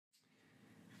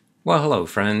Well, hello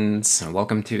friends, and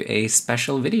welcome to a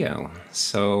special video.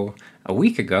 So, a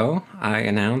week ago, I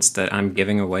announced that I'm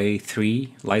giving away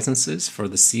 3 licenses for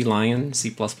the CLion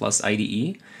C++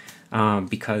 IDE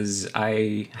because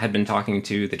I had been talking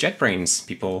to the JetBrains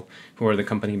people who are the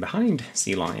company behind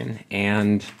CLion,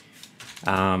 and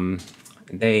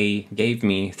they gave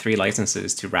me 3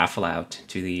 licenses to raffle out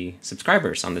to the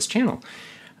subscribers on this channel.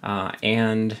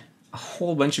 And a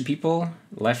whole bunch of people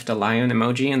left a lion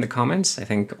emoji in the comments. I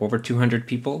think over 200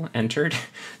 people entered.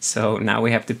 So now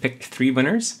we have to pick 3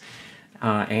 winners.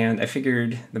 And I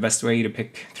figured the best way to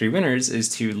pick 3 winners is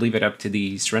to leave it up to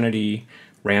the Serenity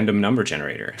random number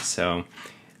generator. So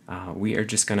we are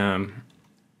just gonna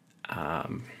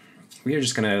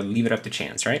leave it up to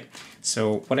chance, right?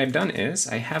 So what I've done is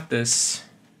I have this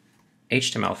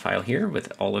HTML file here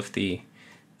with all of the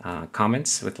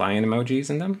comments with lion emojis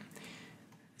in them,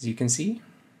 as you can see.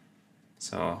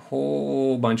 So a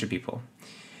whole bunch of people.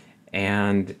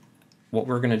 And what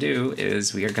we're going to do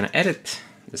is we are going to edit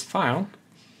this file,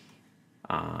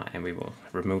 and we will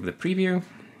remove the preview,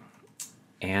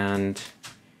 and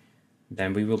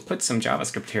then we will put some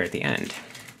JavaScript here at the end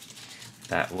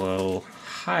that will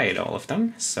hide all of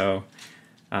them. So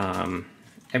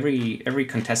every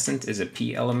contestant is a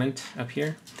P element up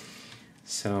here.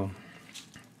 So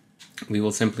we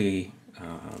will simply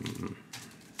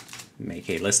make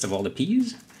a list of all the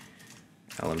P's,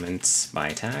 elements by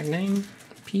tag name,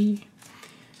 P,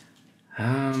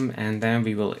 and then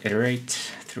we will iterate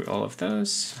through all of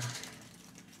those.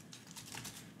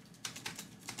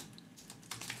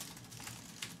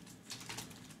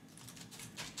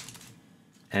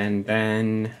 And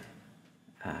then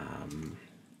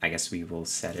I guess we will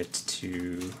set it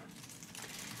to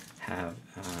have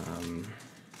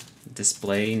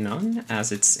display none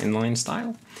as its inline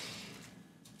style.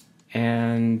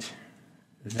 And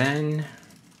then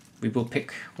we will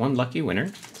pick one lucky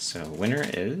winner. So winner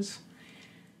is,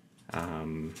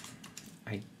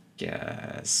 I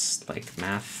guess, like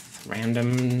math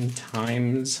random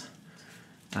times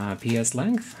PS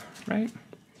length, right?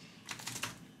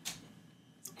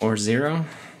 Or 0,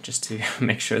 just to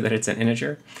make sure that it's an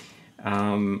integer.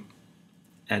 And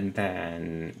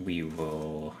then we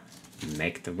will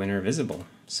make the winner visible.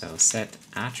 So set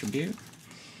attribute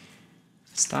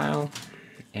style,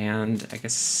 and I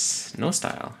guess no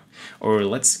style, or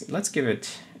let's give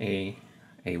it a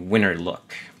winner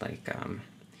look, like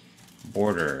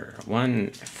border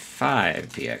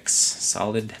 1.5px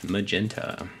solid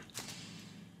magenta.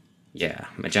 Yeah,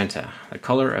 magenta, the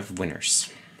color of winners.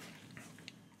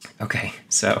 Okay,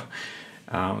 so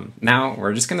now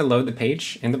we're just going to load the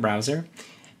page in the browser,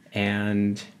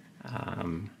 and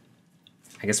I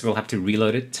guess we'll have to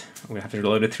reload it. We'll have to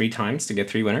reload it 3 times to get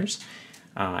 3 winners.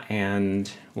 And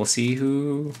we'll see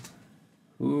who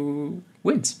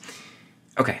wins.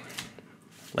 Okay,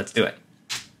 let's do it.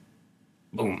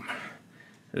 Boom.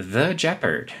 The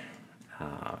Jeopard.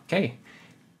 Okay,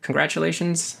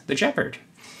 congratulations, the Jeopard.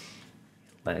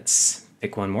 Let's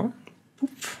pick one more.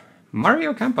 Oof.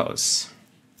 Mario Campos.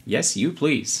 Yes, you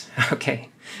please. Okay,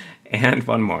 and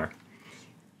one more.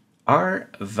 R.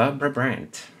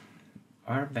 Vabrabant.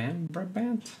 R. Van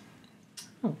Brabant?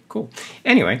 Oh, cool.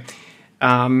 Anyway,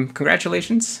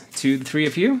 congratulations to the 3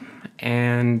 of you,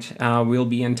 and we'll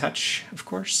be in touch, of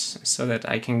course, so that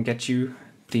I can get you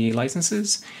the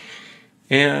licenses.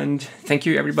 And thank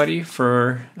you, everybody,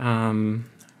 for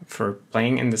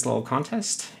playing in this little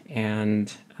contest.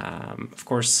 And of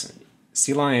course,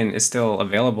 CLion is still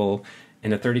available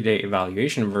in a 30-day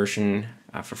evaluation version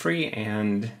for free.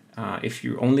 And if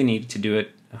you only need to do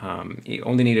it, you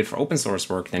only need it for open source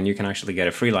work, then you can actually get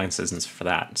a free license for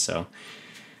that. So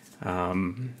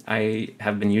I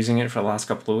have been using it for the last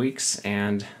couple of weeks,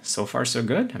 and so far so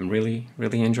good. I'm really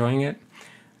enjoying it.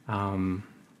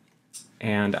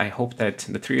 And I hope that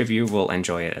the 3 of you will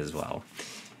enjoy it as well.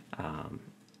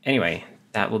 Anyway,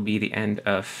 that will be the end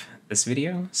of this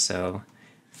video. So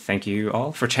thank you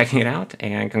all for checking it out,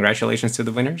 and congratulations to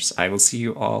the winners. I will see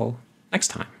you all next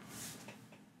time.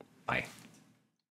 Bye.